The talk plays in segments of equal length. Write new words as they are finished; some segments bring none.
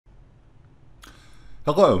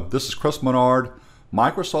Hello, this is Chris Menard.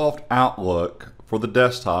 Microsoft Outlook for the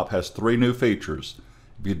desktop has 3 new features.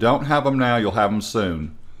 If you don't have them now, you'll have them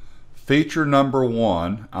soon. Feature number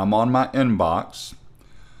 1, I'm on my inbox.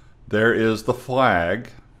 There is the flag.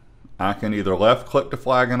 I can either left click to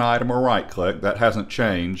flag an item or right click. That hasn't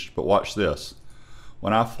changed, but watch this.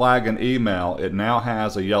 When I flag an email, it now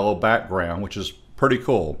has a yellow background, which is pretty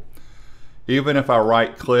cool. Even if I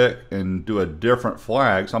right click and do a different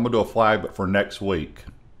flag, so I'm going to do a flag but for next week,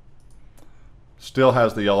 still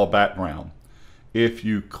has the yellow background. If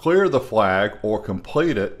you clear the flag or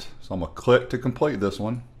complete it, so I'm going to click to complete this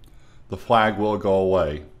one, the flag will go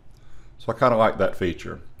away. So I kind of like that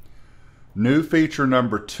feature. New feature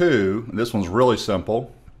number 2, and this one's really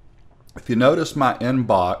simple. If you notice my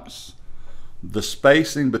inbox, the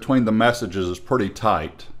spacing between the messages is pretty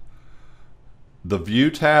tight. The View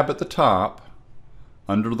tab at the top,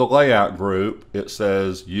 under the Layout group, it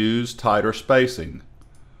says Use Tighter Spacing.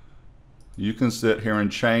 You can sit here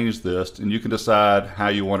and change this, and you can decide how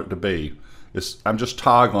you want it to be. I'm just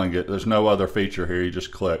toggling it. There's no other feature here. You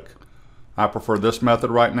just click. I prefer this method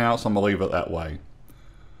right now, so I'm going to leave it that way.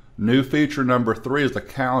 New feature number 3 is the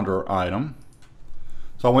calendar item.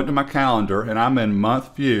 So I went to my calendar, and I'm in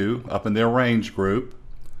Month View, up in the Arrange group.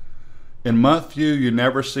 In Month View, you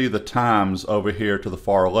never see the times over here to the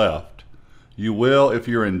far left. You will if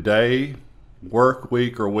you're in day, work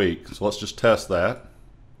week, or week. So let's just test that.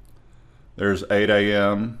 There's 8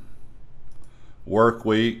 a.m., work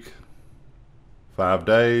week, 5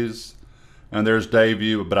 days, and there's day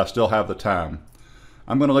view, but I still have the time.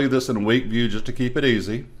 I'm going to leave this in week view just to keep it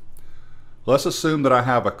easy. Let's assume that I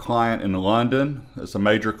have a client in London. It's a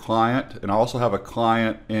major client, and I also have a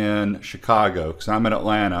client in Chicago because I'm in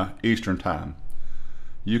Atlanta, Eastern Time.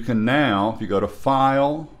 You can now, if you go to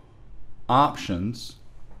File, Options,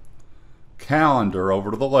 Calendar over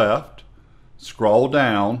to the left, scroll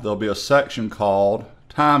down, there'll be a section called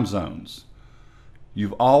Time Zones.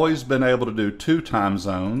 You've always been able to do 2 time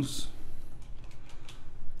zones.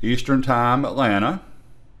 Eastern Time, Atlanta.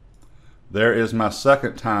 There is my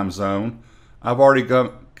second time zone. I've already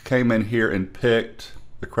came in here and picked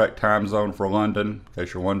the correct time zone for London, in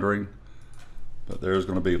case you're wondering. But there's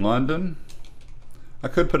going to be London. I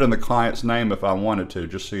could put in the client's name if I wanted to,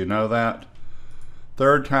 just so you know that.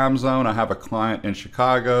 Third time zone, I have a client in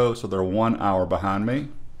Chicago, so they're 1 hour behind me.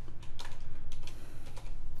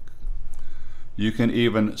 You can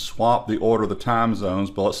even swap the order of the time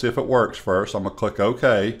zones, but let's see if it works first. I'm going to click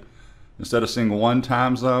OK. Instead of seeing 1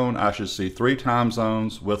 time zone, I should see 3 time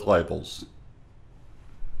zones with labels.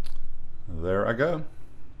 There I go.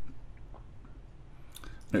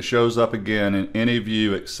 And it shows up again in any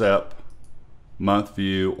view except month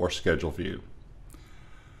view or schedule view.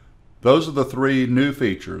 Those are the 3 new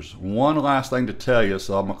features. One last thing to tell you,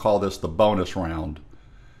 so I'm going to call this the bonus round.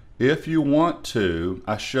 If you want to,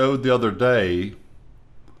 I showed the other day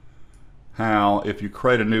how if you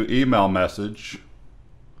create a new email message,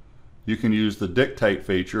 you can use the dictate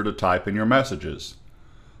feature to type in your messages.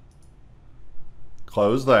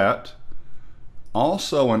 Close that.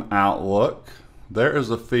 Also in Outlook, there is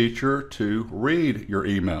a feature to read your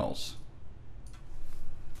emails.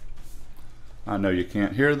 I know you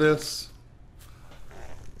can't hear this.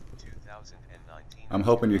 I'm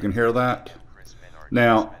hoping you can hear that.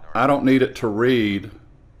 Now, I don't need it to read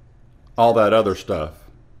all that other stuff.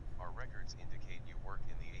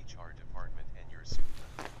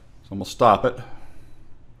 So I'm going to stop it,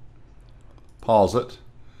 pause it.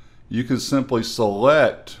 You can simply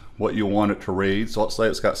select what you want it to read. So let's say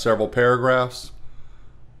it's got several paragraphs,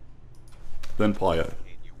 then play it.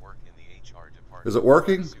 Is it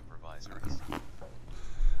working?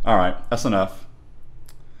 All right, that's enough.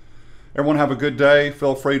 Everyone have a good day.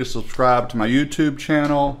 Feel free to subscribe to my YouTube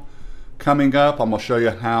channel. Coming up, I'm going to show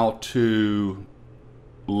you how to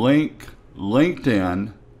link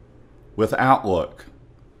LinkedIn with Outlook.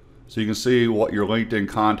 So you can see what your LinkedIn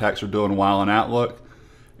contacts are doing while in Outlook.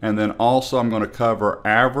 And then also I'm going to cover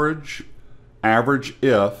average, average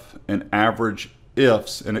if, and average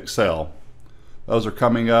ifs in Excel. Those are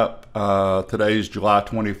coming up. Today's July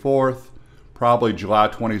 24th, probably July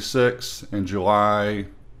 26th, and July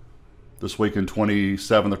this weekend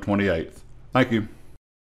 27th or 28th. Thank you.